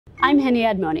I'm Henny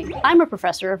Admoni. I'm a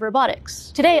professor of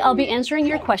robotics. Today, I'll be answering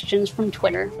your questions from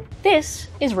Twitter. This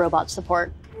is Robot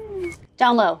Support.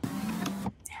 Down low.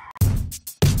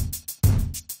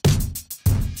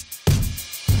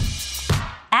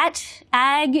 At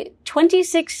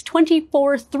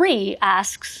ag26243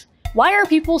 asks, why are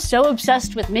people so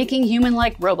obsessed with making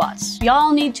human-like robots?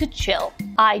 Y'all need to chill.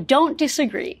 I don't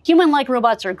disagree. Human-like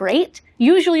robots are great.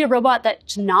 Usually a robot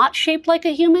that's not shaped like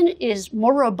a human is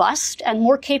more robust and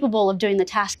more capable of doing the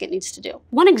task it needs to do.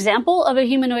 One example of a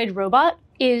humanoid robot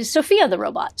is Sophia the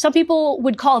robot. Some people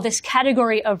would call this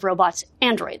category of robots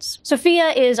androids. Sophia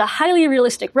is a highly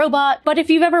realistic robot, but if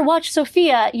you've ever watched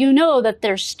Sophia, you know that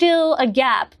there's still a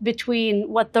gap between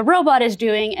what the robot is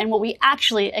doing and what we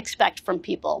actually expect from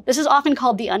people. This is often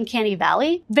called the uncanny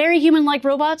valley. Very human-like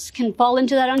robots can fall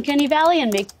into that uncanny valley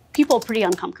and make people pretty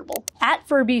uncomfortable. At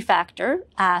Furby Factor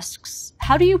asks,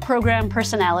 how do you program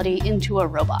personality into a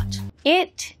robot?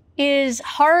 It is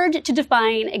hard to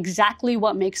define exactly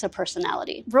what makes a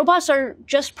personality. Robots are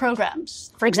just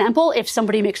programs. For example, if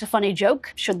somebody makes a funny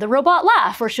joke, should the robot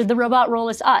laugh or should the robot roll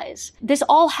its eyes? This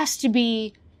all has to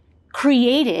be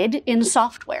created in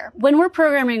software. When we're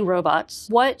programming robots,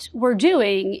 what we're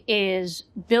doing is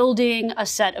building a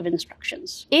set of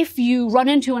instructions. If you run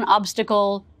into an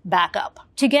obstacle, back up.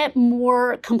 To get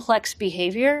more complex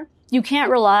behavior, you can't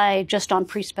rely just on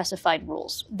pre-specified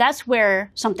rules. That's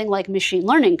where something like machine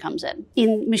learning comes in.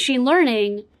 In machine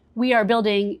learning, we are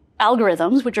building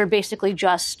algorithms, which are basically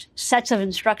just sets of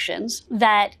instructions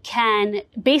that can,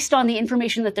 based on the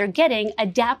information that they're getting,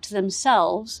 adapt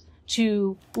themselves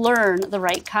to learn the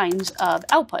right kinds of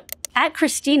output. At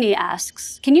Christine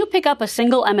asks, can you pick up a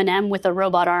single M&M with a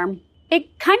robot arm?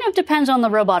 It kind of depends on the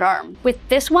robot arm. With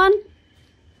this one,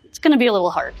 it's going to be a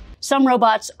little hard. Some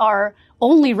robots are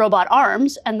only robot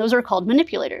arms, and those are called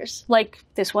manipulators, like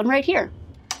this one right here.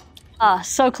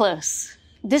 So close.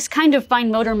 This kind of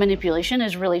fine motor manipulation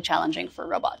is really challenging for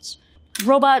robots.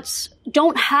 Robots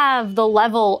don't have the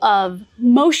level of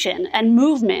motion and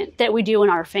movement that we do in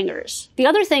our fingers. The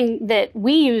other thing that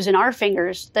we use in our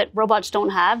fingers that robots don't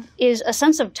have is a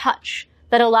sense of touch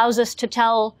that allows us to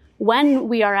tell when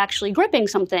we are actually gripping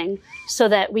something so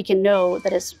that we can know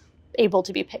that it's able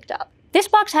to be picked up. This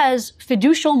box has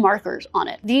fiducial markers on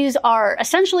it. These are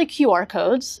essentially QR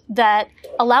codes that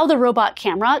allow the robot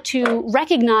camera to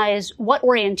recognize what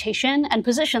orientation and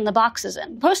position the box is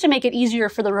in, supposed to make it easier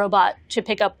for the robot to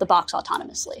pick up the box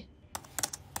autonomously.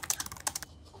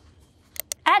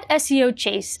 At SEO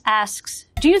Chase asks,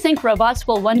 do you think robots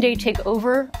will one day take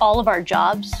over all of our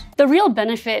jobs? The real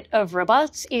benefit of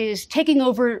robots is taking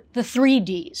over the 3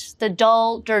 Ds, the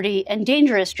dull, dirty, and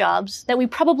dangerous jobs that we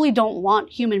probably don't want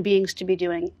human beings to be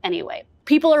doing anyway.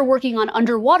 People are working on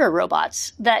underwater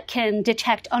robots that can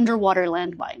detect underwater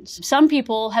landmines. Some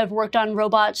people have worked on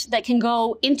robots that can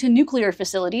go into nuclear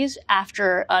facilities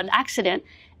after an accident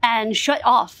and shut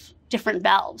off different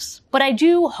valves. But I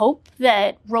do hope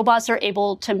that robots are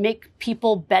able to make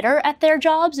people better at their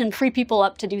jobs and free people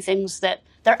up to do things that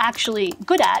they're actually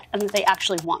good at and that they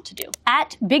actually want to do.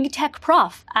 At Big Tech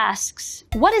Prof asks,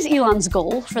 what is Elon's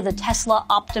goal for the Tesla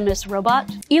Optimus robot?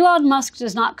 Elon Musk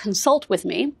does not consult with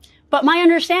me, but my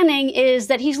understanding is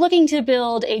that he's looking to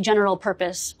build a general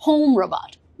purpose home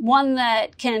robot, one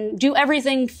that can do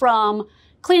everything from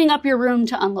cleaning up your room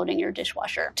to unloading your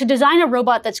dishwasher. To design a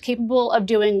robot that's capable of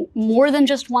doing more than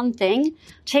just one thing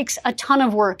takes a ton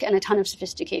of work and a ton of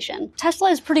sophistication. Tesla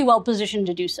is pretty well positioned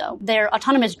to do so. Their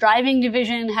autonomous driving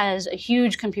division has a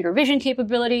huge computer vision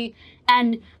capability,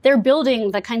 and they're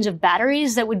building the kinds of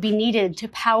batteries that would be needed to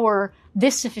power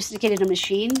this sophisticated a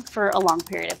machine for a long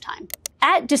period of time.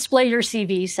 At Display Your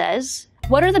CV says,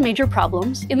 what are the major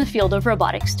problems in the field of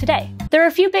robotics today? There are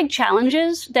a few big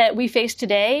challenges that we face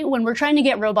today when we're trying to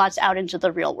get robots out into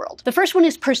the real world. The first one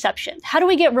is perception. How do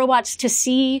we get robots to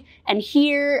see and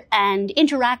hear and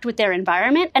interact with their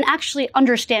environment and actually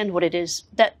understand what it is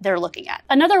that they're looking at?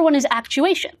 Another one is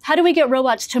actuation. How do we get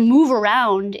robots to move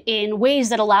around in ways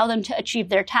that allow them to achieve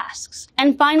their tasks?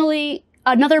 And finally,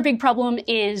 another big problem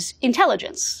is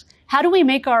intelligence. How do we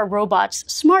make our robots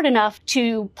smart enough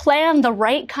to plan the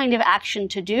right kind of action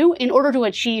to do in order to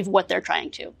achieve what they're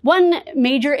trying to? One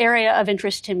major area of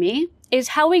interest to me is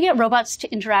how we get robots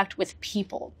to interact with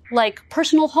people, like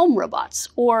personal home robots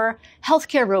or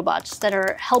healthcare robots that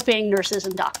are helping nurses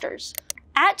and doctors.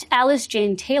 At Alice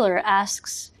Jane Taylor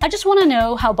asks, I just want to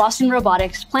know how Boston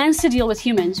Robotics plans to deal with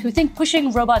humans who think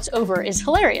pushing robots over is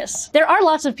hilarious. There are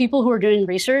lots of people who are doing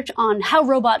research on how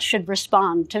robots should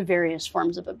respond to various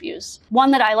forms of abuse.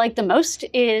 One that I like the most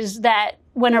is that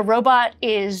when a robot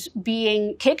is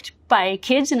being kicked by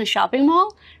kids in a shopping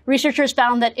mall, researchers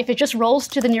found that if it just rolls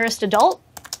to the nearest adult,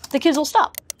 the kids will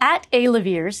stop. At A.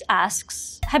 Leviers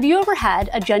asks, have you ever had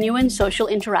a genuine social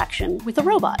interaction with a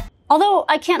robot? Although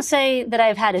I can't say that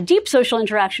I've had a deep social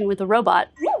interaction with a robot,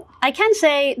 I can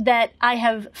say that I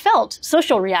have felt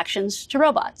social reactions to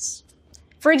robots.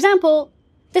 For example,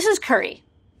 this is Curry.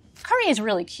 Curry is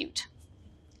really cute.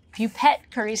 If you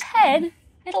pet Curry's head,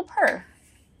 it'll purr.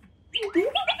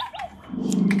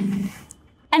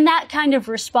 And that kind of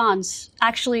response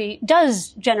actually does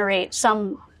generate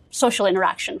some social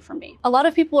interaction for me. A lot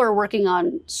of people are working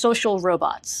on social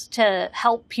robots to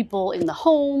help people in the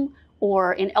home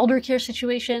or in elder care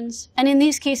situations. And in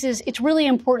these cases, it's really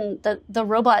important that the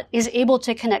robot is able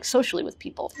to connect socially with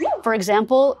people. For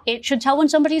example, it should tell when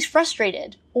somebody's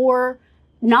frustrated or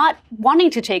not wanting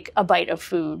to take a bite of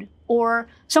food, or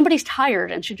somebody's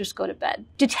tired and should just go to bed.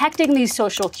 Detecting these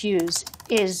social cues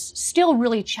is still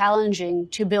really challenging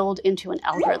to build into an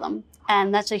algorithm,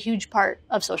 and that's a huge part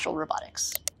of social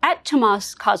robotics. At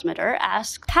Tomas Cosmeter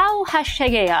asks, how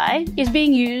 #AI is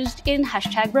being used in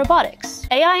 #robotics?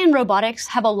 AI and robotics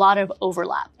have a lot of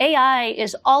overlap. AI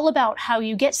is all about how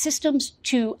you get systems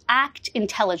to act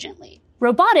intelligently.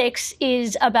 Robotics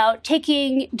is about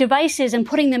taking devices and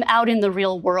putting them out in the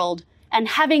real world and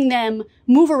having them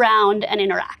move around and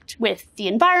interact with the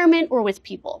environment or with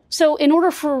people. So in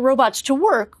order for robots to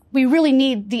work, we really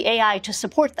need the AI to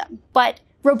support them. But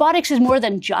robotics is more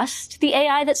than just the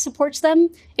AI that supports them.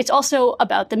 It's also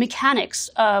about the mechanics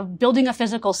of building a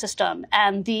physical system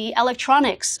and the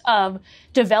electronics of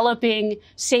developing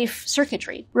safe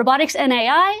circuitry. Robotics and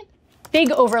AI,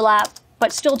 big overlap,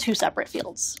 but still two separate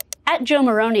fields. At Joe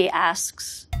Maroney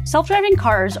asks, self-driving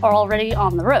cars are already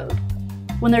on the road.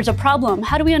 When there's a problem,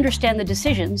 how do we understand the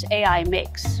decisions AI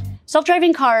makes?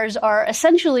 Self-driving cars are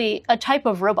essentially a type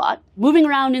of robot moving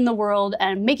around in the world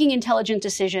and making intelligent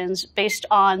decisions based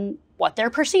on what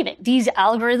they're perceiving. These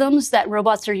algorithms that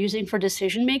robots are using for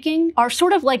decision-making are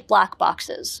sort of like black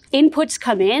boxes. Inputs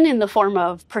come in the form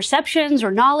of perceptions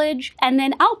or knowledge, and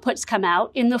then outputs come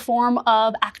out in the form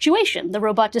of actuation. The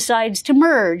robot decides to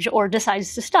merge or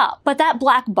decides to stop. But that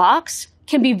black box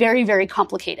can be very, very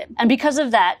complicated. And because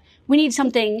of that, we need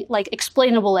something like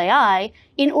explainable AI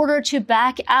in order to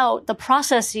back out the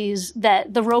processes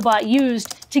that the robot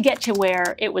used to get to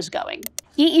where it was going.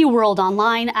 EE World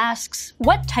Online asks,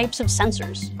 what types of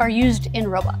sensors are used in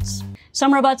robots?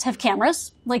 Some robots have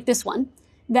cameras, like this one,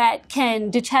 that can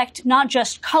detect not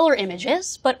just color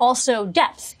images, but also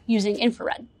depth using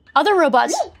infrared. Other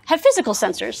robots have physical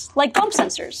sensors, like bump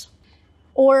sensors,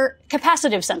 or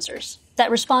capacitive sensors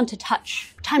that respond to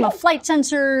touch, time of flight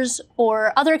sensors,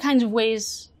 or other kinds of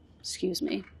ways. Excuse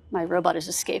me, my robot is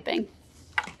escaping.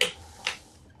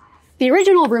 The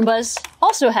original Roombas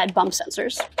also had bump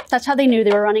sensors. That's how they knew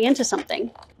they were running into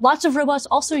something. Lots of robots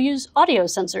also use audio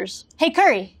sensors. Hey,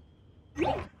 Curry.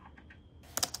 Like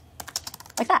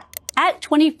that. At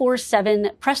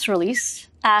 24/7 Press Release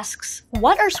asks,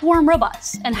 what are swarm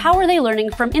robots and how are they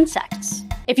learning from insects?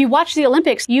 If you watch the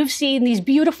Olympics, you've seen these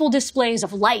beautiful displays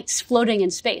of lights floating in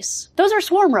space. Those are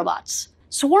swarm robots.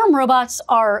 Swarm robots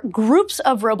are groups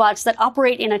of robots that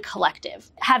operate in a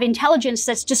collective, have intelligence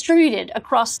that's distributed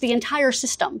across the entire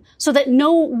system so that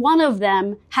no one of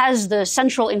them has the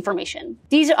central information.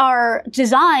 These are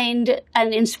designed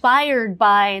and inspired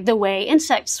by the way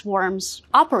insect swarms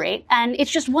operate, and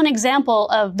it's just one example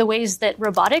of the ways that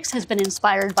robotics has been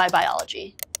inspired by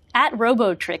biology. At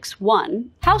Robotrix1,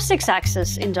 how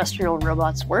 6-axis industrial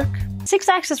robots work?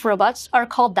 6-axis robots are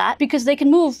called that because they can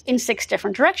move in 6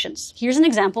 different directions. Here's an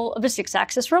example of a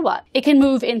 6-axis robot. It can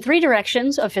move in 3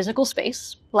 directions of physical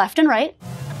space, left and right,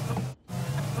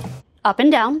 up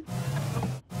and down,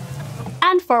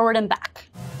 and forward and back.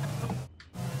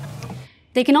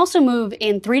 They can also move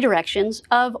in 3 directions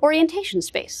of orientation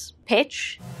space,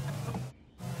 pitch,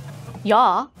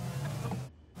 yaw,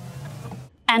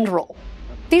 and roll.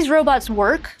 These robots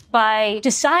work by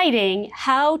deciding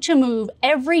how to move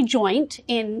every joint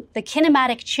in the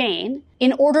kinematic chain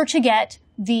in order to get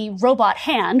the robot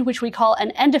hand, which we call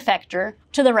an end effector,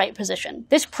 to the right position.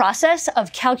 This process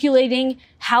of calculating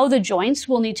how the joints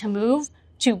will need to move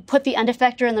to put the end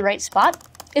effector in the right spot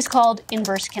is called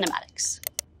inverse kinematics.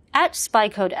 At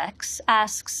SpyCodeX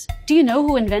asks, do you know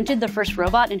who invented the first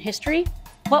robot in history?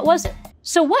 What was it?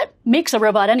 So what makes a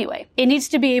robot anyway? It needs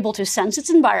to be able to sense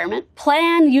its environment,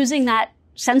 plan using that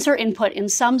sensor input in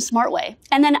some smart way,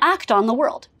 and then act on the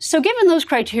world. So given those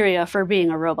criteria for being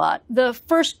a robot, the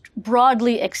first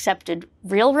broadly accepted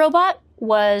real robot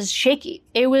was Shaky.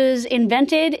 It was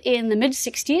invented in the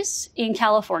mid-60s in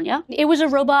California. It was a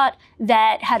robot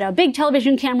that had a big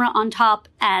television camera on top,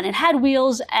 and it had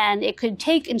wheels, and it could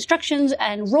take instructions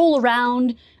and roll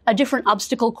around a different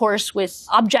obstacle course with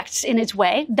objects in its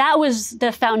way. That was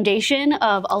the foundation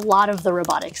of a lot of the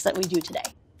robotics that we do today.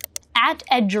 At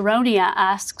Edgeronia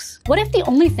asks, what if the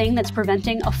only thing that's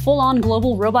preventing a full-on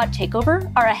global robot takeover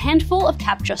are a handful of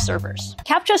CAPTCHA servers?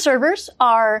 CAPTCHA servers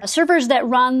are servers that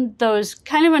run those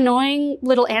kind of annoying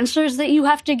little answers that you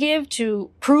have to give to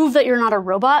prove that you're not a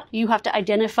robot. You have to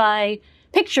identify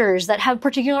pictures that have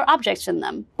particular objects in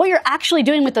them. What you're actually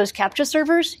doing with those CAPTCHA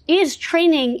servers is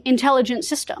training intelligent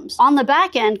systems. On the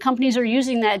back end, companies are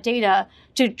using that data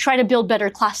to try to build better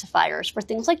classifiers for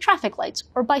things like traffic lights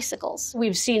or bicycles.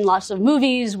 We've seen lots of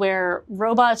movies where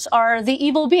robots are the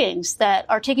evil beings that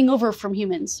are taking over from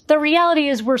humans. The reality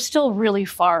is we're still really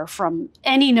far from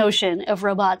any notion of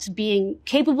robots being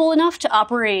capable enough to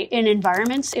operate in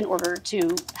environments in order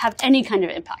to have any kind of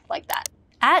impact like that.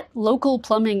 At Local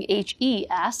Plumbing HE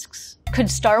asks, could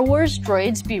Star Wars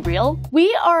droids be real?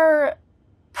 We are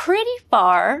pretty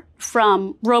far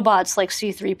from robots like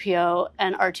C-3PO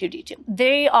and R2-D2.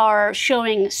 They are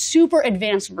showing super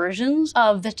advanced versions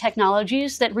of the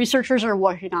technologies that researchers are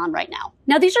working on right now.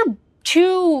 Now, these are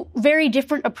two very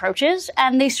different approaches,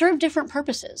 and they serve different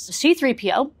purposes.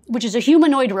 C-3PO, which is a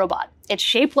humanoid robot. It's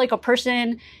shaped like a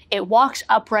person, it walks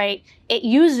upright, it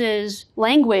uses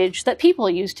language that people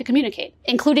use to communicate,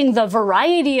 including the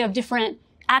variety of different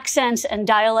accents and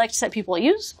dialects that people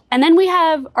use. And then we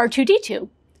have R2-D2.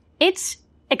 It's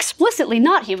explicitly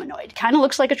not humanoid. Kind of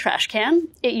looks like a trash can.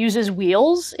 It uses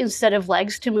wheels instead of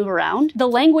legs to move around. The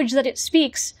language that it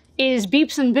speaks is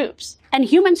beeps and boops. And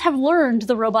humans have learned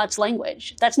the robot's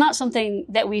language. That's not something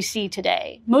that we see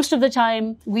today. Most of the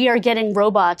time, we are getting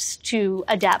robots to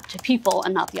adapt to people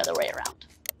and not the other way around.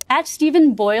 At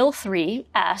Stephen Boyle 3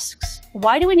 asks,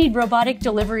 why do we need robotic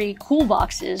delivery cool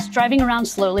boxes driving around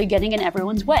slowly getting in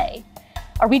everyone's way?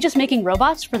 Are we just making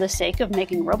robots for the sake of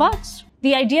making robots?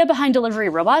 The idea behind delivery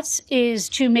robots is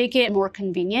to make it more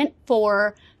convenient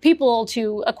for people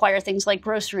to acquire things like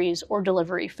groceries or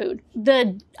delivery food.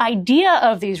 The idea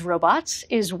of these robots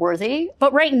is worthy,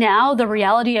 but right now the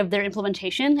reality of their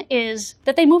implementation is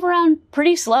that they move around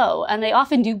pretty slow and they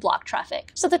often do block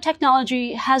traffic. So the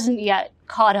technology hasn't yet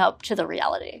caught up to the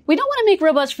reality. We don't want to make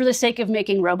robots for the sake of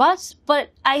making robots,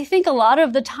 but I think a lot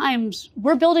of the times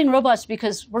we're building robots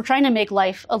because we're trying to make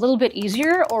life a little bit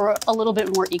easier or a little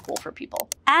bit more equal for people.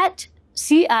 At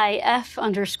CIF_KH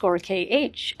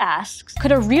asks,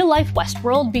 could a real-life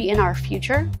Westworld be in our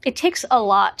future? It takes a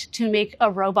lot to make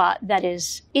a robot that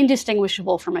is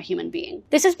indistinguishable from a human being.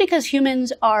 This is because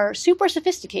humans are super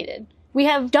sophisticated. We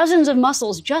have dozens of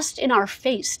muscles just in our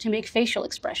face to make facial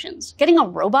expressions. Getting a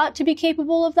robot to be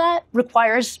capable of that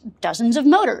requires dozens of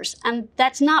motors, and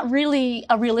that's not really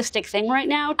a realistic thing right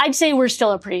now. I'd say we're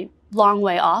still a pretty long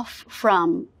way off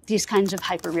from these kinds of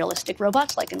hyper-realistic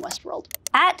robots like in Westworld.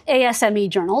 At ASME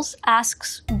Journals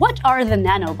asks, what are the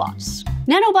nanobots?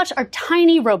 Nanobots are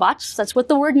tiny robots. That's what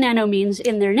the word nano means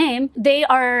in their name. They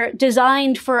are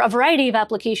designed for a variety of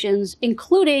applications,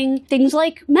 including things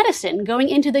like medicine going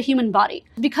into the human body.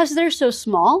 Because they're so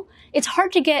small, it's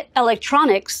hard to get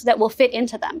electronics that will fit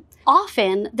into them.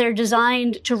 Often, they're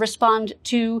designed to respond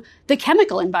to the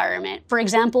chemical environment. For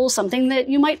example, something that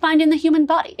you might find in the human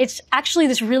body. It's actually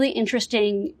this really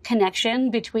interesting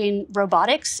connection between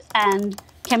robotics and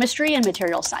chemistry and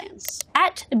material science.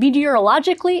 At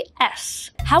Meteorologically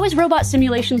S, how is robot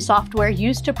simulation software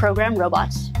used to program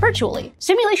robots virtually?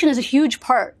 Simulation is a huge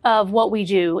part of what we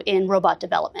do in robot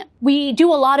development. We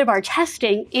do a lot of our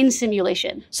testing in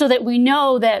simulation so that we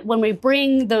know that when we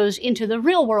bring those into the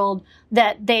real world,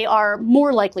 that they are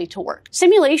more likely to work.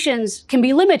 Simulations can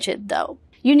be limited, though.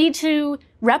 You need to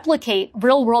replicate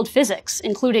real-world physics,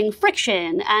 including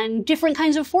friction and different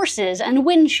kinds of forces and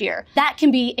wind shear. That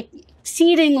can be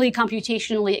exceedingly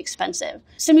computationally expensive.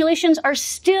 Simulations are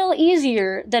still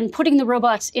easier than putting the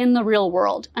robots in the real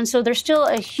world, and so they're still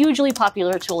a hugely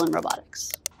popular tool in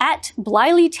robotics. At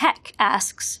Bliley Tech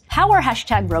asks, how are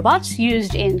 #robots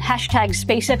used in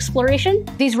 #space exploration?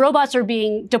 These robots are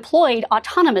being deployed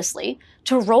autonomously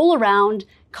to roll around,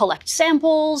 collect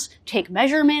samples, take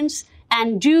measurements,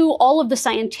 and do all of the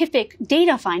scientific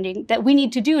data finding that we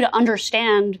need to do to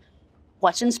understand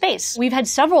what's in space. We've had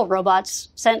several robots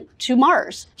sent to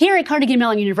Mars. Here at Carnegie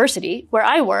Mellon University, where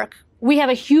I work, we have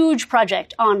a huge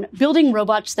project on building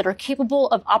robots that are capable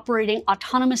of operating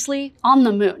autonomously on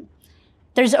the moon.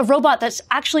 There's a robot that's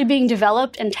actually being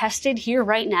developed and tested here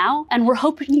right now, and we're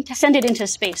hoping to send it into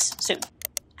space soon.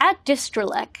 At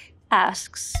Distrelec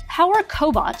asks, how are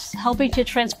cobots helping to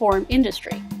transform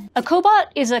industry? A cobot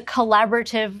is a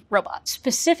collaborative robot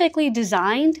specifically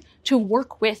designed to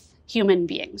work with human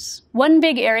beings. One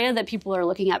big area that people are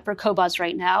looking at for cobots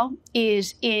right now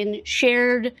is in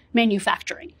shared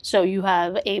manufacturing. So you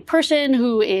have a person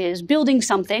who is building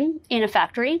something in a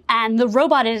factory, and the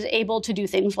robot is able to do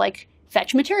things like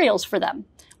fetch materials for them,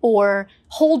 or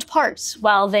hold parts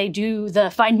while they do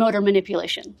the fine motor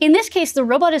manipulation. In this case, the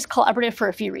robot is collaborative for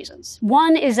a few reasons.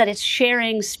 One is that it's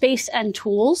sharing space and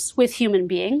tools with human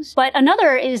beings, but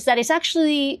another is that it's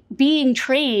actually being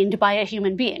trained by a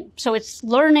human being. So it's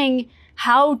learning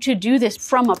how to do this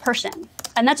from a person.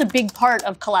 And that's a big part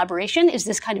of collaboration, is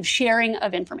this kind of sharing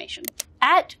of information.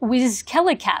 At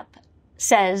WizKellicap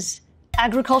says,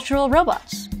 agricultural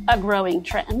robots, a growing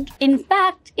trend. In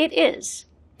fact, it is.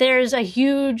 There's a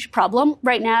huge problem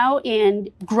right now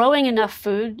in growing enough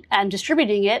food and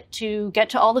distributing it to get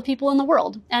to all the people in the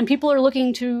world. And people are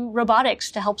looking to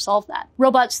robotics to help solve that.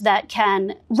 Robots that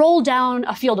can roll down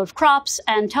a field of crops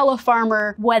and tell a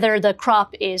farmer whether the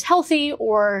crop is healthy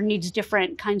or needs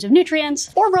different kinds of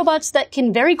nutrients, or robots that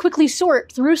can very quickly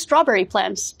sort through strawberry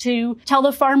plants to tell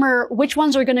the farmer which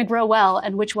ones are going to grow well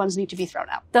and which ones need to be thrown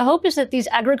out. The hope is that these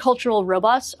agricultural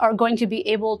robots are going to be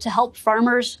able to help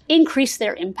farmers increase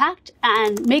their impact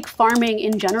and make farming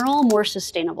in general more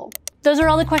sustainable. Those are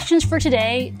all the questions for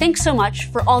today. Thanks so much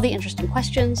for all the interesting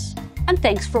questions, and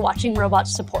thanks for watching Robot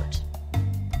Support.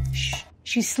 Shh,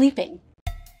 she's sleeping.